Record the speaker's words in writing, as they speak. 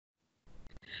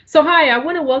So, hi, I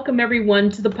want to welcome everyone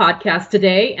to the podcast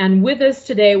today. And with us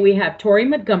today, we have Tory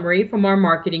Montgomery from our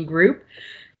marketing group.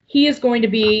 He is going to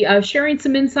be sharing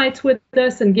some insights with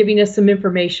us and giving us some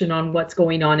information on what's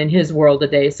going on in his world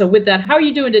today. So, with that, how are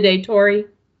you doing today, Tory?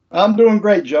 I'm doing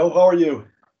great, Joe. How are you?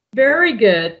 Very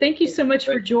good. Thank you so much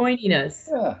for joining us.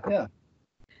 Yeah.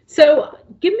 So,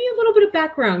 give me a little bit of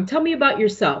background. Tell me about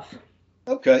yourself.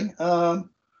 Okay. Well,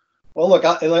 look,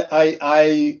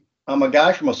 I'm a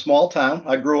guy from a small town.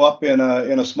 I grew up in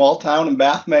a small town in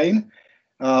Bath, Maine.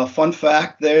 Fun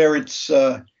fact there,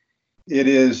 it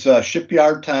is a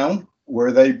shipyard town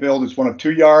where they build. It's one of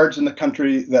two yards in the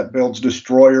country that builds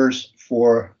destroyers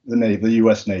for the Navy, the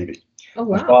U.S. Navy. Oh,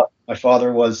 wow. My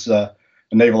father was a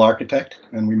naval architect,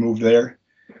 and we moved there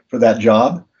for that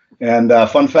job. And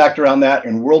fun fact around that,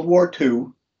 in World War II,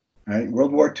 right?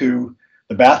 World War II,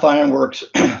 the Bath Iron Works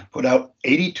put out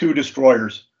 82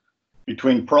 destroyers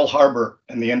between Pearl Harbor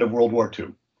and the end of World War II.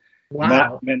 Wow. And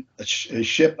that meant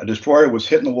a destroyer was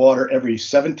hitting the water every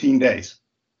 17 days.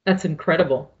 That's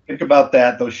incredible. Think about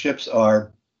that. Those ships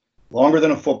are longer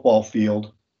than a football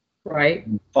field. Right.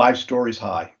 5 stories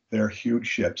high. They're huge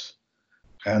ships.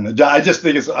 And I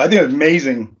think it's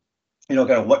amazing,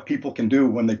 kind of what people can do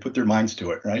when they put their minds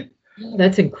to it, right?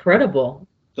 That's incredible.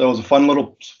 So it was a fun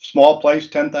little small place,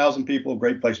 10,000 people,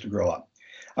 great place to grow up.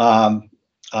 I'm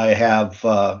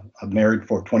married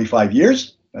for 25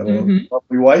 years. I have a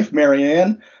lovely wife, Mary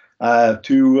Ann,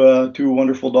 two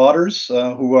wonderful daughters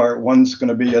one's going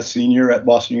to be a senior at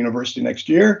Boston University next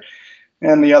year,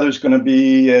 and the other's going to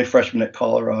be a freshman at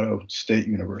Colorado State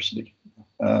University.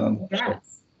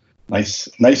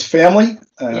 Nice family,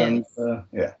 and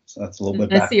yes. So that's a little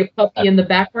bit. I see a puppy in the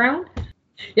background.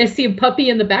 I see a puppy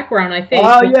in the background, I think.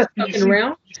 Oh, yes.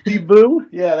 Around. You see Boo?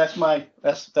 Yeah, that's my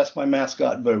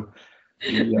mascot, Boo.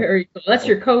 Yeah. Very cool. That's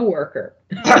your coworker.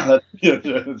 Yeah,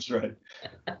 that's right.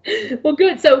 Well,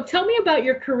 good. So tell me about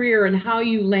your career and how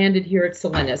you landed here at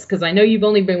Solenis, because I know you've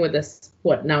only been with us,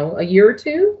 what now, a year or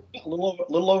two? A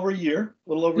little over a year.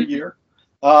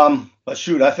 But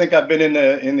shoot, I think I've been in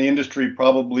the industry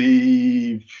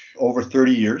probably over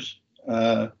 30 years.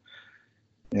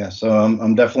 So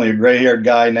I'm definitely a gray-haired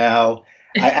guy now.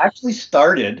 I actually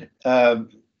started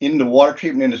in the water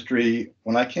treatment industry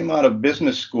when I came out of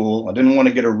business school. I didn't want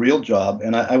to get a real job,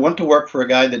 and I went to work for a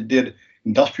guy that did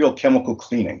industrial chemical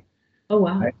cleaning. Oh,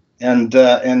 wow. Right?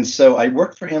 And so I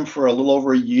worked for him for a little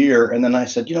over a year, and then I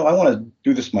said, I want to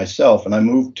do this myself, and I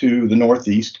moved to the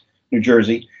Northeast, New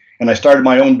Jersey, and I started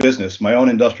my own business, my own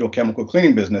industrial chemical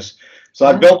cleaning business. So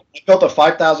I built a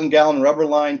 5,000-gallon rubber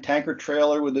line tanker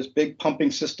trailer with this big pumping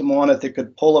system on it that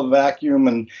could pull a vacuum.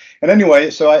 And anyway,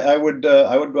 so I would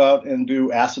go out and do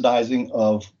acidizing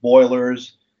of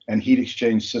boilers and heat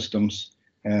exchange systems,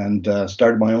 and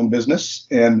started my own business.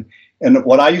 And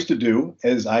what I used to do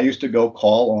is I used to go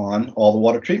call on all the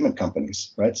water treatment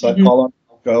companies, right? So I'd call on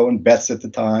Go and Betts at the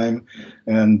time,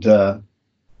 and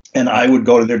I would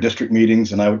go to their district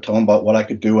meetings and I would tell them about what I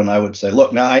could do, and I would say,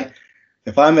 look, now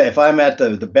if I'm at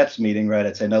the Betts meeting, right,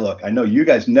 I'd say, no, look, I know you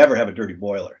guys never have a dirty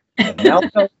boiler.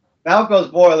 Nalco's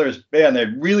boilers, man,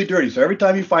 they're really dirty. So every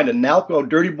time you find a Nalco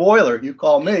dirty boiler, you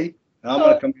call me, and I'm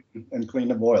going to come in and clean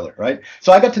the boiler, right?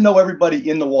 So I got to know everybody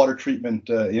in the water treatment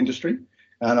industry,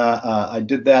 and I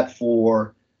did that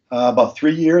for about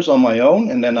 3 years on my own,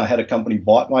 and then I had a company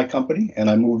bought my company, and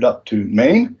I moved up to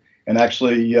Maine, and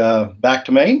actually back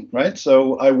to Maine, right?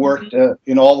 So I worked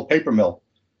in all the paper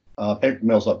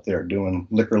mills up there doing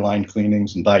liquor line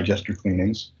cleanings and digester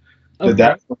cleanings. Did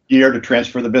that for a year to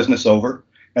transfer the business over.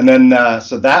 And then,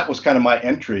 so that was kind of my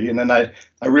entry. And then I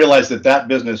realized that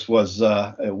business was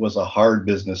it was a hard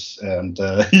business and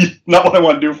not what I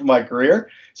want to do for my career.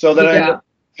 So then I ended up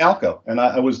in Nalco, and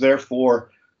I was there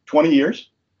for 20 years,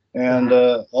 and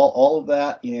all of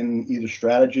that in either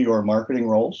strategy or marketing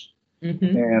roles.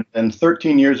 And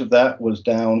 13 years of that was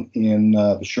down in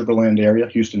the Sugar Land area,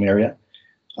 Houston area.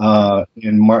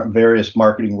 In various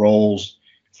marketing roles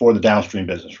for the downstream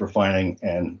business, refining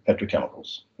and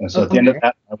petrochemicals. And so at the end of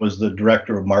that, I was the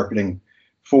director of marketing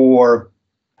for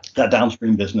that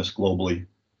downstream business globally.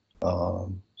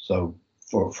 So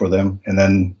for them, and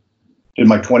then did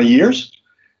my 20 years,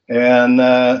 and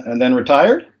then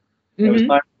retired. It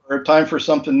was time for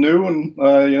something new, and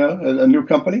a new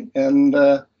company. And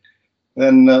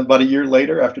then about a year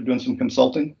later, after doing some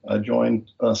consulting, I joined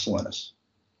Solenis.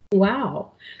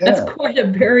 Wow, that's quite a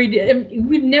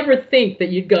we'd never think that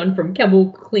you'd gone from chemical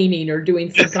cleaning or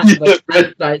doing some kind of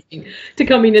advertising to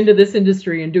coming into this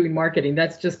industry and doing marketing.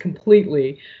 That's just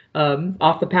completely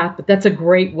off the path, but that's a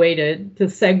great way to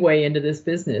segue into this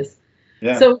business.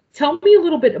 Yeah. So tell me a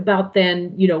little bit about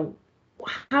then,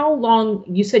 how long,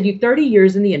 you said you 30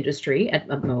 years in the industry at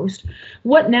most.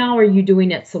 What now are you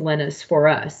doing at Solenis for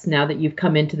us now that you've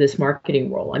come into this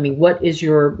marketing role? I mean, what is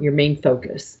your main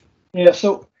focus? Yeah,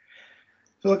 so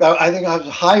look, I think I was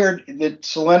hired at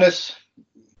Solenis.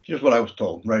 Here's what I was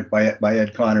told, right, by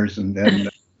Ed Connors and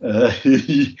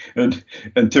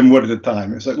and Tim Wood at the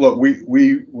time. It's like, look,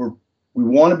 we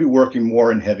want to be working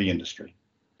more in heavy industry,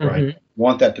 right? Mm-hmm.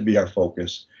 Want that to be our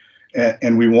focus.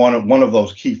 And we want one of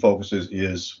those key focuses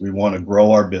is we want to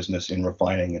grow our business in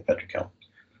refining and petrochemical.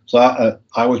 So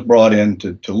I was brought in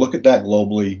to look at that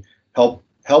globally, help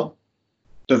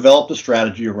develop the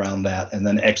strategy around that, and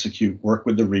then work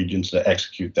with the regions to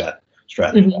execute that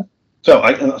strategy. Mm-hmm. So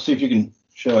I'll see if you can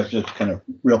show it just kind of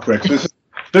real quick. So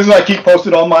this is I keep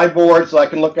posted on my board so I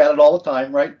can look at it all the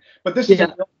time, right? But this is a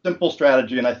real simple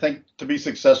strategy, and I think to be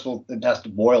successful, it has to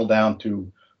boil down to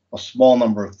a small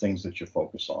number of things that you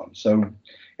focus on. So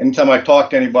anytime I talk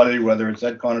to anybody, whether it's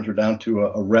Ed Connors or down to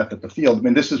a rep at the field, I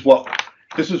mean, this is what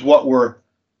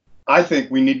I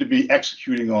think we need to be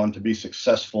executing on to be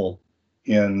successful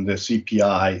in the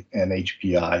CPI and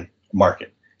HPI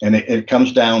market. And it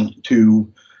comes down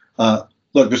to,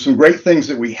 look, there's some great things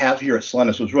that we have here at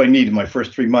Solenis. It was really neat in my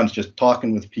first 3 months just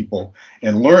talking with people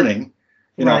and learning.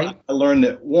 You know, right. I learned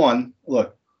that, one,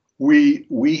 look,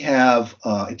 we have,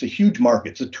 it's a huge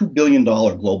market. It's a $2 billion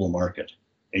global market,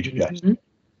 HPI. Mm-hmm.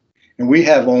 And we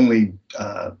have only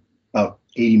about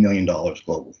 $80 million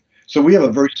globally. So we have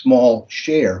a very small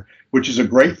share, which is a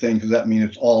great thing because that means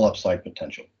it's all upside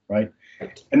potential, right?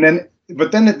 And then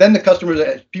the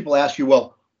customers, people ask you,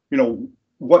 well, you know,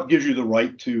 what gives you the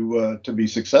right to be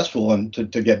successful and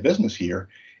to get business here?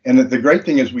 And the great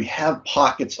thing is we have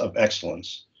pockets of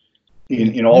excellence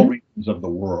in all regions of the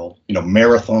world. You know,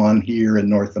 Marathon here in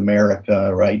North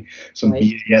America, right? Some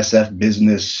BASF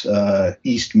business,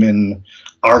 Eastman,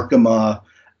 Arkema.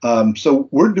 So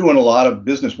we're doing a lot of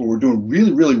business where we're doing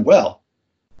really, really well.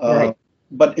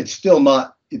 But it's still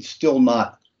not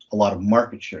a lot of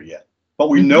market share yet. But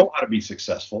we know how to be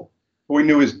successful. What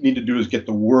we need to do is get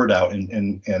the word out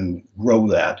and grow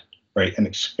that, right? And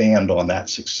expand on that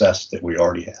success that we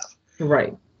already have.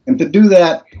 Right. And to do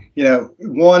that, you know,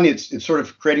 one, it's sort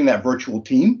of creating that virtual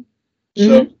team.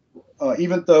 So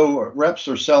even though reps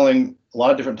are selling a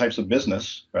lot of different types of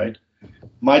business, right?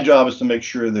 My job is to make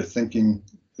sure they're thinking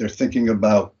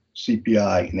about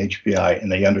CPI and HPI,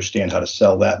 and they understand how to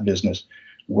sell that business,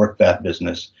 work that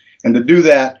business. And to do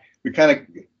that,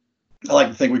 I like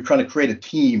to think we kind of create a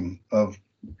team of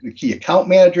the key account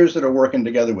managers that are working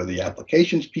together with the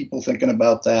applications people thinking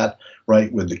about that,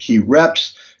 right? With the key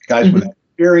reps, guys with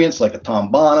experience like a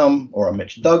Tom Bonham or a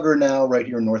Mitch Duggar now right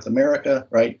here in North America,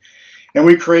 right? And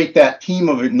we create that team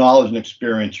of knowledge and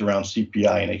experience around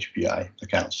CPI and HPI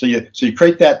accounts. So you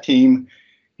create that team,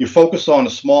 you focus on a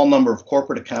small number of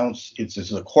corporate accounts.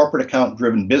 It's a corporate account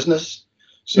driven business.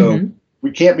 So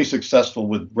we can't be successful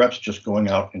with reps just going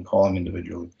out and calling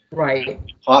individually. Right.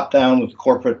 Top down with the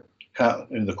corporate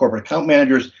account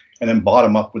managers, and then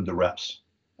bottom up with the reps.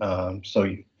 So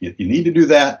you need to do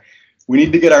that. We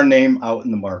need to get our name out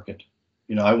in the market.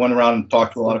 You know, I went around and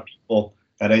talked to a lot of people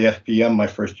at AFPM my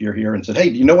first year here and said, hey,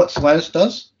 do you know what Solenis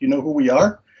does? Do you know who we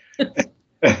are?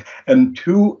 And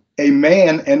to a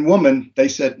man and woman, they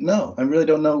said, no, I really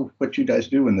don't know what you guys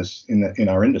do in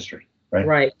our industry. Right.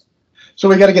 Right. So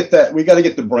we got to get that. We got to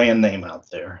get the brand name out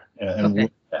there and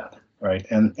work that. Right.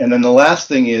 And then the last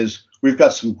thing is we've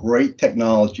got some great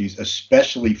technologies,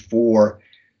 especially for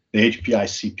the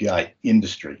HPI CPI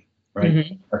industry.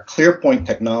 Right. Our ClearPoint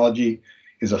technology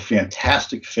is a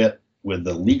fantastic fit with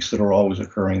the leaks that are always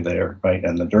occurring there. Right.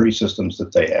 And the dirty systems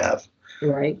that they have.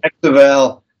 Right.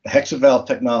 The Hexaval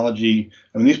technology.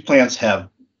 I mean, these plants have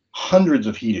hundreds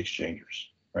of heat exchangers.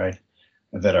 Right.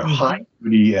 That are high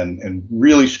duty and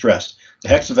really stressed. The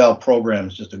Hexaval program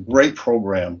is just a great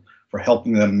program for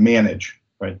helping them manage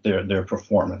their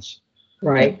performance.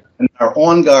 Right. And our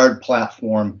OnGuard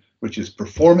platform, which is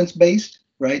performance based,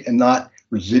 right, and not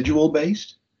residual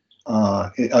based.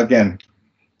 Again,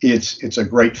 it's a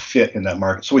great fit in that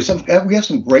market. So we have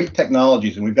some great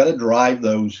technologies, and we've got to drive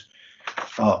those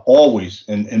always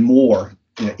and more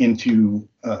into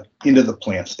the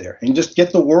plants there, and just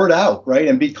get the word out, right,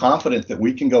 and be confident that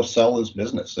we can go sell this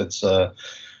business. It's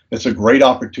a great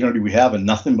opportunity we have, and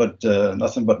nothing but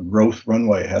growth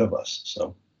runway ahead of us.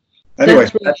 So anyway,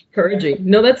 that's really encouraging.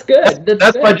 No, that's good.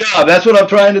 That's good. My job. That's what I'm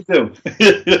trying to do.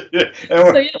 And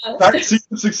we're starting to see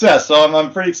some success, so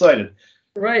I'm pretty excited.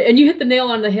 Right. And you hit the nail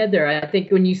on the head there. I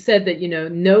think when you said that,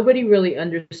 nobody really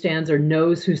understands or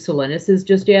knows who Solenis is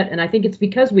just yet. And I think it's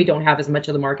because we don't have as much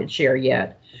of the market share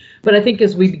yet. But I think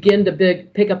as we begin to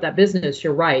pick up that business,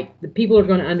 you're right. The people are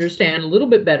going to understand a little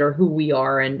bit better who we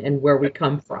are and where we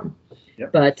come from.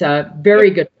 Yep. But very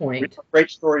good point. A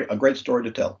great story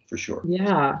to tell, for sure.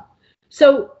 Yeah.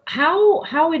 So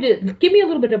how it is, give me a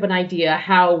little bit of an idea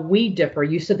how we differ.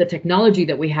 You said the technology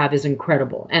that we have is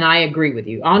incredible, and I agree with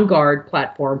you. On Guard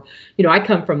platform, I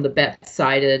come from the BET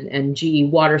side and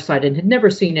GE water side and had never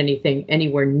seen anything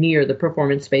anywhere near the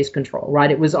performance-based control,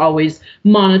 right? It was always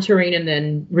monitoring and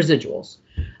then residuals,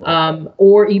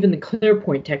 or even the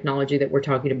ClearPoint technology that we're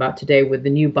talking about today with the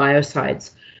new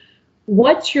biocides.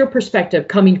 What's your perspective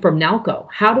coming from Nalco?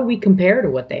 How do we compare to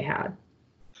what they had?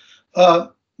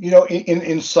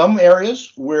 In some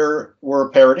areas we're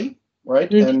parity, right?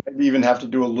 Mm-hmm. And maybe even have to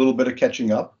do a little bit of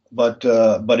catching up. But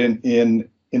in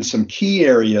some key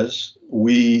areas,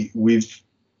 we're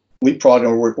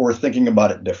thinking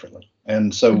about it differently.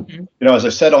 And so, mm-hmm. As I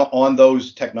said on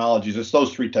those technologies, it's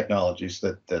those three technologies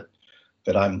that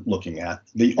I'm looking at.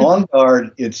 The mm-hmm. On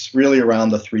Guard, it's really around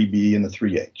the 3B and the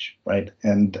 3H, right?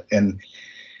 And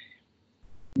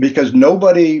because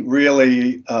nobody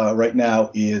really right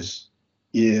now is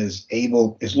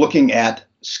looking at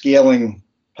scaling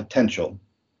potential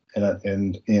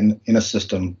in a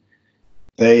system.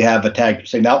 They have a tag,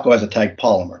 say Nalco has a tagged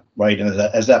polymer, right? And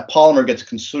as that polymer gets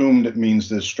consumed, it means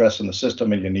there's stress in the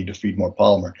system and you need to feed more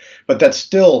polymer. But that's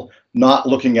still not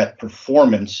looking at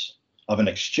performance of an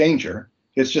exchanger.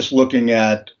 It's just looking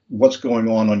at what's going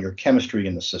on your chemistry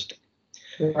in the system.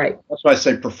 Right. That's why I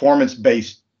say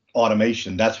performance-based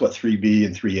automation. That's what 3B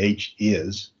and 3H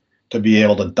is. To be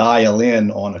able to dial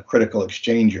in on a critical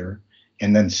exchanger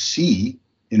and then see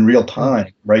in real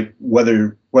time, right,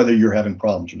 whether you're having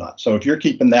problems or not. So if you're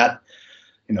keeping that,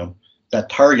 that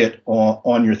target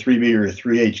on your 3B or your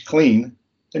 3H clean,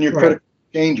 then your critical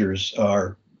exchangers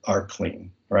are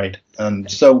clean, right? And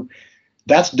so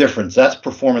that's different. That's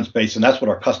performance based, and that's what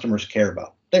our customers care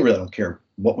about. They really don't care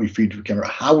what we feed to the camera,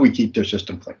 how we keep their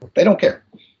system clean. They don't care.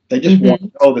 They just mm-hmm. want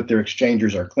to know that their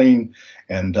exchangers are clean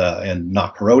and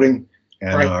not corroding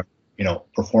and are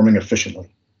performing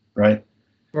efficiently, right?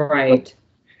 Right.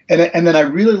 And then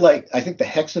I think the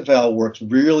Hexaval works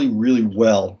really, really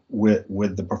well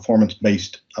with the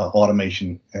performance-based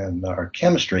automation and our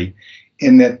chemistry,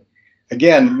 in that,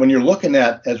 again, when you're looking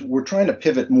at, as we're trying to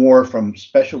pivot more from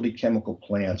specialty chemical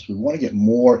plants, we want to get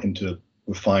more into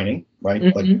refining, right?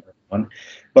 Mm-hmm.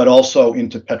 But also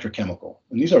into petrochemical.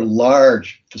 And these are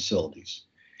large facilities.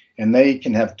 And they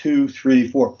can have 2, 3,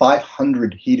 4,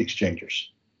 500 heat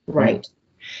exchangers. Right.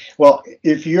 Well,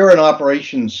 if you're an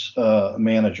operations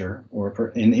manager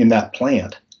or in that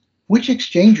plant, which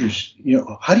exchangers,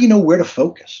 how do you know where to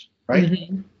focus, right?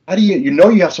 Mm-hmm. How do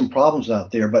you have some problems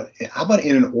out there, but how about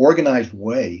in an organized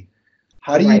way?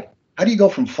 How do you go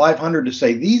from 500 to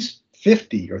say these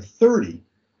 50 or 30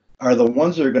 are the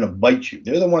ones that are going to bite you?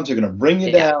 They're the ones that are going to bring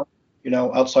you down,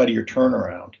 outside of your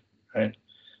turnaround, right?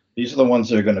 These are the ones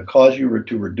that are going to cause you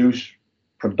to reduce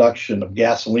production of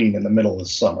gasoline in the middle of the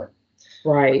summer.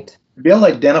 Right. To be able to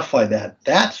identify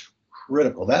that's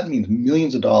critical. That means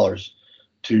millions of dollars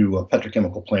to a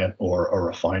petrochemical plant or a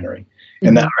refinery. Mm-hmm.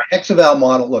 And that our Hexaval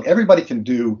model, look, everybody can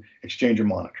do exchanger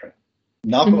monitoring.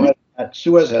 Nalco mm-hmm. has that,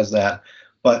 Suez has that,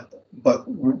 but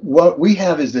what we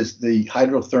have is the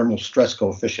hydrothermal stress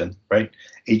coefficient, right?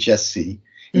 HSC.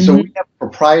 And mm-hmm. so we have a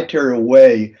proprietary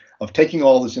way of taking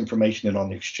all this information in on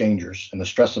the exchangers and the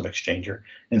stress of exchanger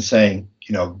and saying,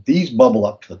 these bubble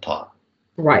up to the top.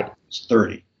 Right. It's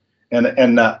 30. And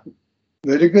the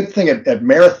good thing at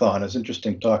Marathon is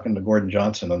interesting, talking to Gordon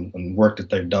Johnson and work that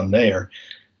they've done there.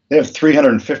 They have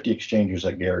 350 exchangers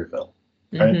at Garyville,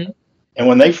 right? Mm-hmm. And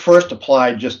when they first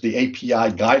applied just the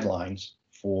API guidelines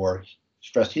for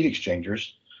stress heat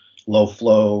exchangers, low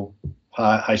flow,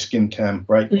 high skin temp,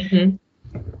 right? Mm-hmm.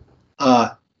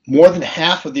 More than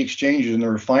half of the exchangers in the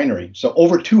refinery, so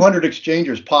over 200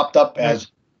 exchangers popped up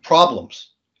as problems,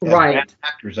 as bad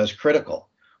factors, as critical.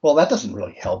 Well, that doesn't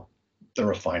really help the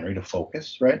refinery to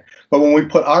focus, right? But when we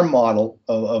put our model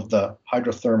of the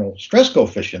hydrothermal stress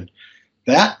coefficient,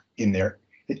 that in there,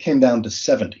 it came down to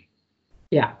 70.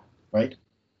 Yeah. Right?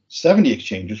 70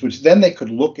 exchangers, which then they could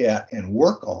look at and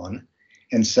work on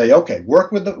and say, okay,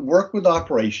 work with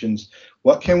operations.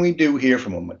 What can we do here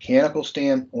from a mechanical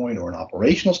standpoint or an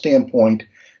operational standpoint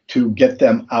to get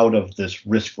them out of this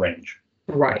risk range?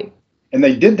 Right. And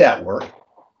they did that work,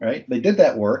 right? They did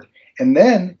that work. And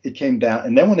then it came down,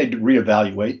 and then when they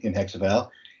reevaluate in Hexaval,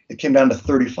 it came down to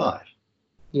 35.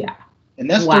 Yeah. And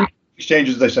that's the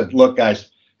exchanges. They said, look,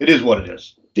 guys, it is what it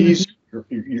is. These, mm-hmm.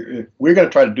 we're going to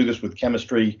try to do this with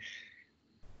chemistry.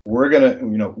 We're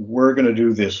going to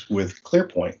do this with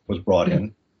ClearPoint was brought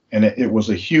in, and it was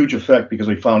a huge effect because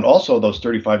we found also those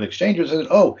 35 exchangers. And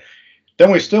then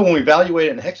when we evaluate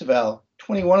it in Hexaval,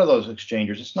 21 of those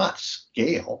exchangers, it's not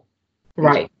scale.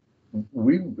 Right.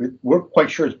 We're quite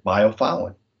sure it's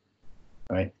biofouling,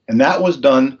 right? And that was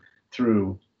done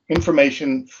through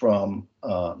information from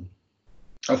a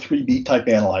 3B type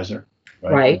analyzer,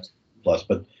 right? Plus,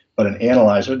 but an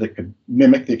analyzer that could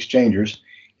mimic the exchangers,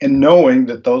 and knowing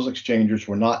that those exchangers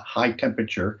were not high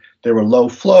temperature, they were low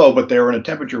flow, but they were in a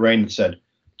temperature range that said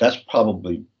that's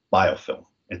probably biofilm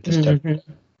at this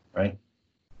temperature, right?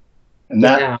 And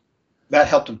that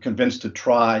helped them convince to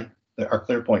try our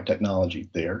ClearPoint technology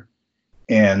there,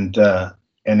 and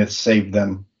it saved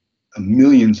them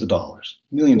millions of dollars,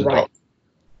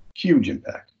 huge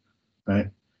impact, right?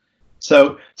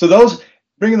 So those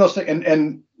bringing those things,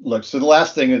 and look, so the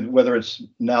last thing is whether it's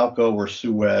Nalco or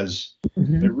Suez,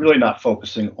 they're really not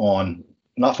focusing on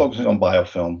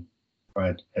biofilm,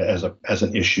 right, as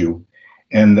an issue,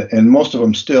 and most of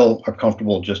them still are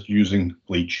comfortable just using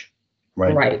bleach,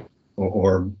 right,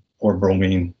 or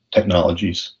bromine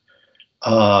technologies.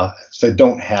 So they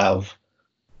don't have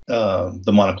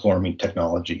the monochloramine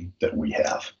technology that we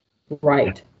have,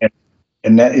 right,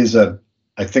 and that is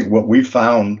I think what we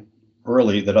found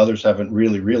early that others haven't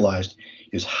really realized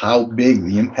is how big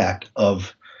the impact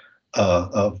of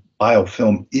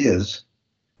biofilm is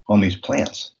on these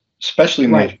plants, especially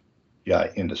in the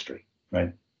HPI industry,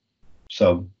 right?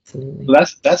 So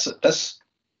that's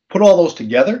put all those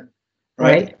together,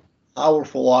 right?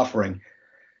 Powerful offering.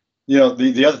 The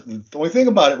only thing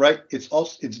about it, right?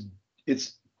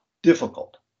 It's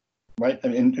difficult, right? I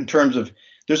mean, in terms of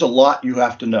there's a lot you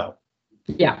have to know.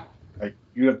 Yeah. Right.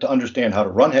 You have to understand how to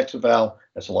run Hexaval.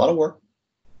 That's a lot of work.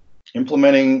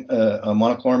 Implementing a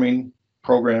monochloramine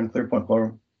program, ClearPoint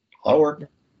program, a lot of work,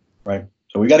 right?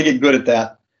 So we got to get good at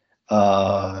that.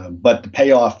 But the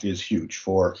payoff is huge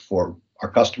for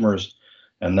our customers,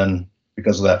 and then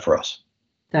because of that for us.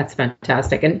 That's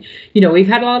fantastic. And, we've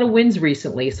had a lot of wins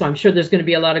recently, so I'm sure there's going to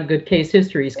be a lot of good case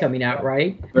histories coming out,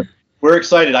 right? We're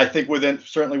excited. I think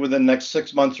certainly within the next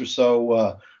 6 months or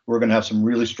so, we're going to have some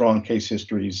really strong case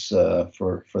histories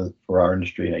for our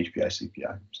industry in HPI,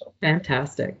 CPI. So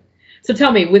fantastic. So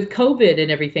tell me, with COVID and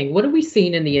everything, what are we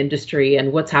seeing in the industry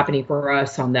and what's happening for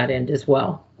us on that end as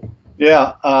well?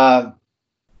 Yeah,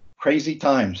 crazy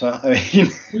times, huh? I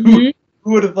mean,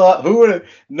 who would have thought?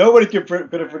 Nobody could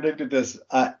have predicted this.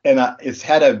 And it's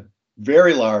had a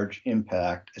very large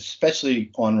impact, especially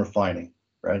on refining,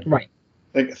 right? Right.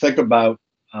 Think about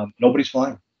nobody's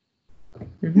flying.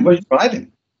 Nobody's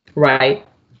driving. Right.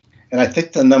 And I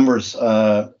think the numbers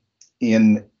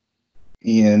in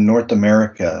North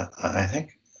America, I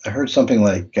think I heard something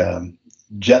like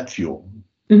jet fuel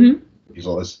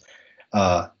diesel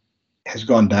has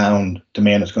gone down.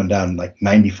 Demand has gone down like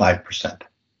 95%.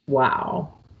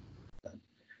 Wow.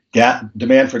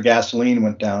 Demand for gasoline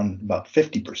went down about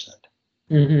 50%.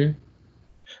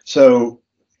 So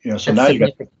so now you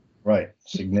got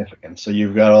significant. So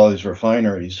you've got all these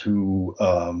refineries who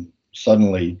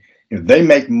suddenly they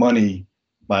make money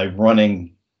by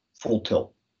running full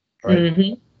tilt,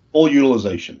 right? Full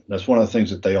utilization. That's one of the things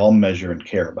that they all measure and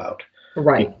care about,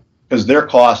 right? Because their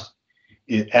cost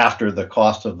after the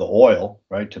cost of the oil,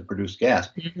 right, to produce gas,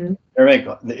 it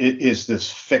is this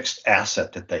fixed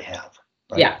asset that they have,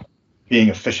 right? Yeah, being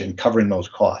efficient, covering those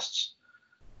costs.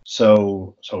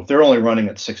 So if they're only running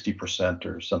at 60%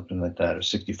 or something like that, or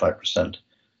 65%,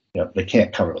 they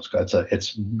can't cover those costs.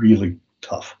 It's really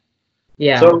tough.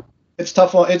 Yeah. So it's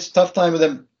tough. It's a tough time with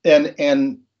them,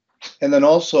 and then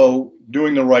also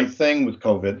doing the right thing with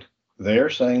COVID. They're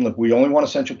saying, look, we only want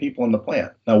essential people in the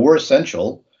plant. Now we're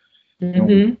essential,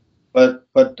 but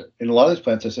in a lot of these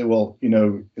plants, they say, well,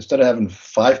 instead of having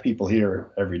 5 people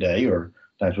here every day or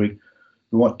times a week,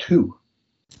 we want 2.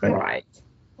 Right.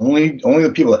 Only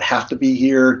the people that have to be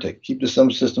here to keep the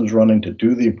systems running, to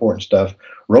do the important stuff,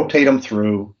 rotate them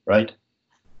through, right?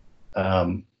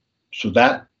 So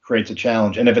that creates a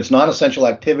challenge. And if it's non-essential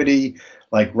activity,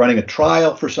 like running a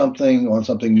trial for something on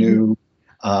something new,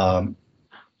 or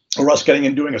us getting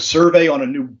and doing a survey on a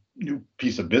new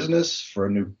piece of business for a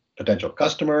new potential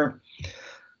customer,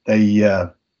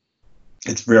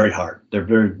 it's very hard.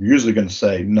 They're usually going to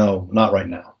say, no, not right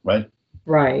now, right?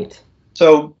 Right.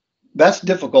 So that's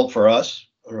difficult for us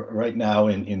right now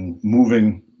in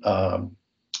moving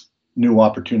new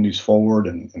opportunities forward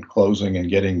and closing and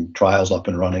getting trials up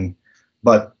and running.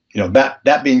 But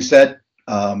that being said,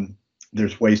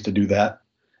 there's ways to do that.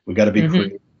 We've got to be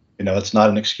creative. It's not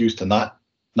an excuse to not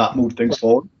move things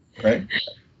forward, right?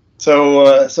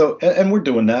 And we're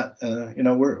doing that.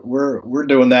 We're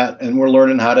doing that, and we're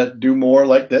learning how to do more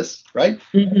like this, right?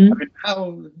 Mm-hmm. I mean,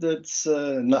 how that's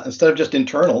not, instead of just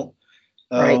internal,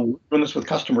 Right. we're doing this with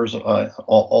customers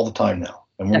all the time now,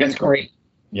 and That's great.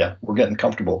 yeah, we're getting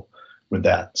comfortable with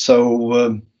that.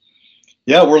 So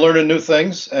yeah, we're learning new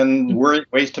things, and we're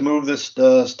ways to move this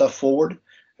stuff forward,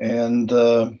 and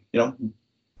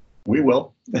we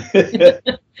will.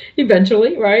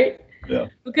 Eventually, right? Yeah.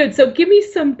 Well, good. So give me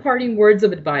some parting words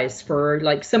of advice for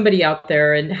like somebody out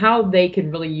there and how they can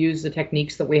really use the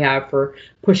techniques that we have for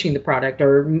pushing the product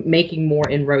or making more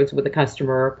inroads with a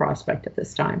customer or a prospect at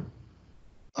this time.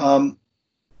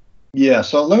 Yeah.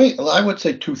 So I would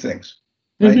say two things.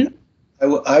 Right.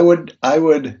 Mm-hmm. I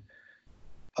would.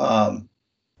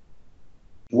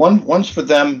 One's for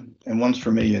them and one's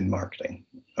for me in marketing.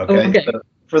 Okay. Okay. So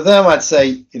for them, I'd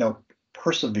say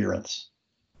perseverance.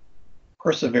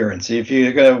 Perseverance. If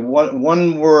you're gonna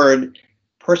one word,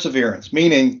 perseverance,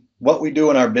 meaning what we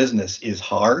do in our business is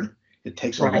hard. It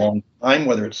takes a long time,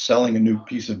 whether it's selling a new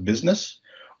piece of business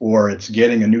or it's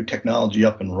getting a new technology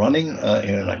up and running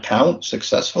in an account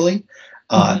successfully.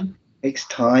 It takes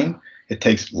time. It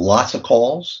takes lots of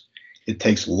calls. It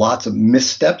takes lots of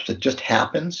missteps. It just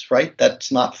happens, right?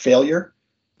 That's not failure.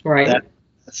 Right.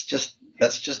 That's just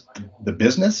the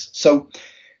business. So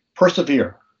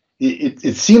persevere.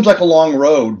 It seems like a long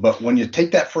road, but when you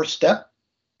take that first step,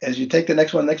 as you take the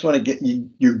next one,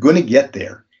 you're going to get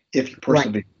there if you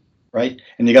persevere, right?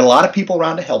 And you got a lot of people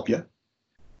around to help you.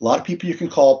 A lot of people you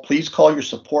can call. Please call your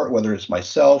support, whether it's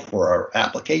myself or our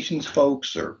applications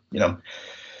folks or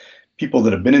people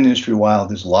that have been in the industry a while.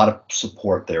 There's a lot of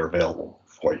support there available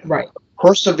for you. Right.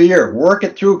 Persevere, work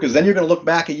it through, because then you're going to look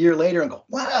back a year later and go,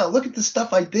 "Wow, look at the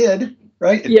stuff I did."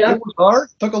 Right? It was hard,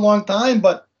 took a long time,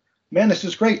 but man, this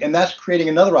is great. And that's creating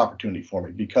another opportunity for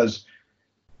me, because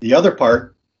the other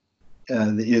part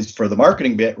is for the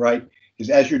marketing bit, right? Is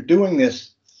as you're doing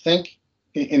this, think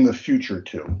in the future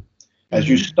too. As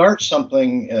you start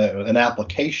something, an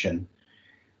application,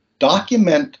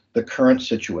 document the current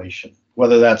situation,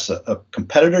 whether that's a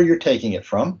competitor you're taking it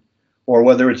from, or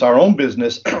whether it's our own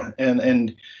business,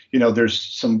 and there's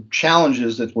some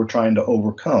challenges that we're trying to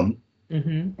overcome.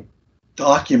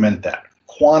 Document that,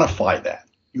 quantify that.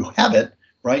 You have it,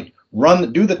 right?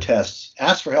 Do the tests,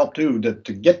 ask for help too,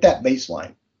 to get that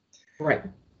baseline. Right.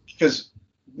 Because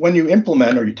when you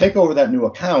implement or you take over that new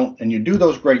account and you do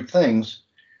those great things,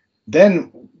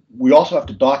 then we also have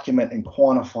to document and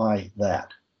quantify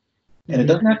that. And it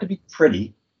doesn't have to be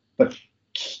pretty, but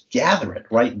gather it,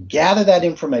 right? Gather that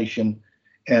information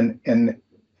and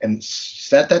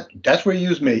set that. That's where you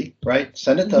use me, right?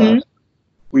 Send it to us.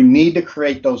 We need to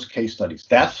create those case studies.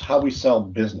 That's how we sell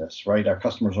business, right? Our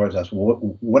customers always ask,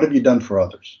 well, what have you done for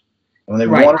others? And they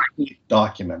want to be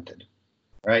documented,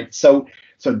 right? So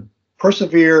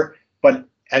persevere, but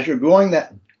as you're going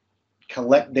that,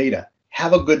 collect data,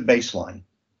 have a good baseline,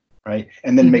 right?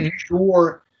 And then make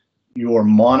sure you're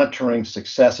monitoring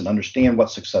success and understand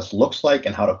what success looks like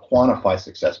and how to quantify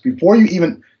success before you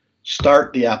even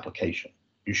start the application.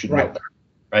 You should know that,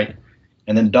 right?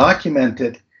 And then document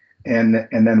it. And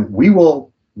then we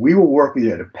will work with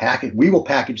you to package. We will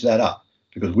package that up,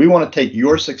 because we want to take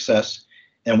your success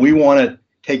and we want to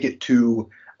take it to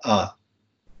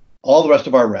all the rest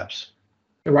of our reps,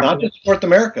 not just North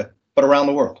America, but around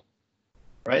the world,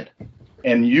 right?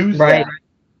 And use that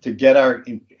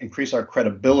to increase our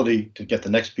credibility, to get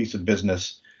the next piece of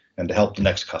business and to help the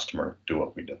next customer do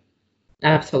what we do.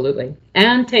 Absolutely.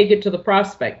 And take it to the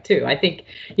prospect too. I think,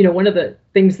 one of the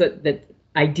things that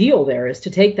ideal there is to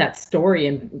take that story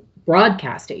and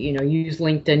broadcast it, use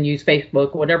LinkedIn, use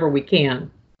Facebook, whatever we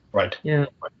can. Right. Yeah.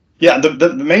 Yeah.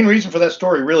 The main reason for that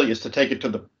story really is to take it to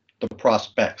the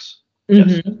prospects.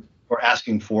 We're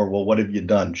asking for, well, what have you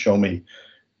done? Show me,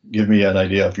 give me an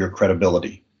idea of your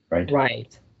credibility. Right.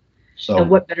 Right. So, and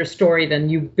what better story than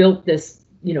you built this,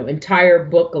 entire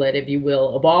booklet, if you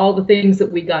will, of all the things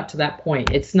that we got to that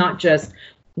point. It's not just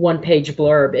one-page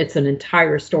blurb. It's an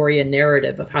entire story and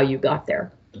narrative of how you got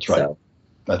there. That's right. So,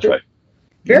 that's right.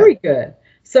 Very good.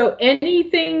 So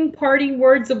anything, parting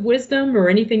words of wisdom or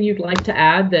anything you'd like to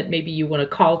add that maybe you want to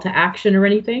call to action or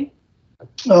anything?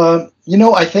 I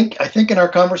think in our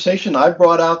conversation, I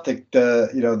brought out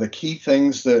the key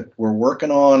things that we're working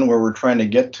on, where we're trying to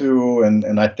get to.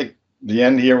 And I think the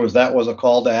end here was a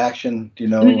call to action,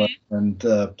 and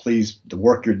please, the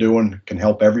work you're doing can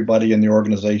help everybody in the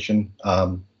organization.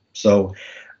 So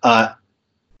I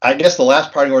guess the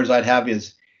last parting words I'd have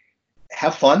is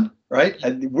have fun, right?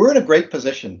 We're in a great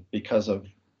position because of,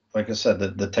 like I said,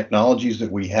 the technologies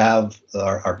that we have,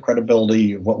 our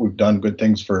credibility, what we've done, good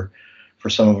things for for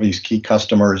some of these key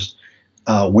customers,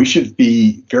 we should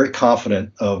be very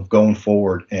confident of going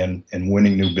forward and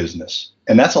winning new business.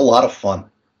 And that's a lot of fun,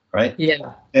 right?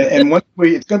 Yeah. And once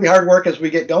it's going to be hard work as we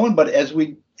get going, but as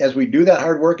we do that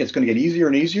hard work, it's going to get easier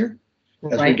and easier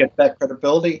as we get that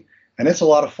credibility. And it's a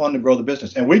lot of fun to grow the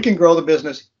business. And we can grow the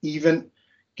business even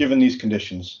given these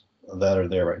conditions that are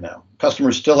there right now.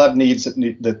 Customers still have needs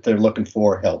that they're looking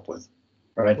for help with,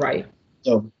 right? Right.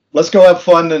 So let's go have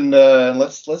fun and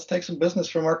let's take some business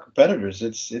from our competitors.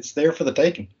 It's there for the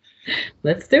taking.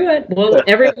 Let's do it. Well,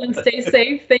 everyone stay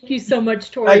safe. Thank you so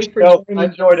much, Tory, Thanks, for Joe. joining I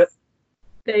enjoyed it.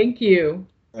 Thank you.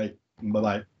 Right.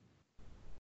 Bye-bye.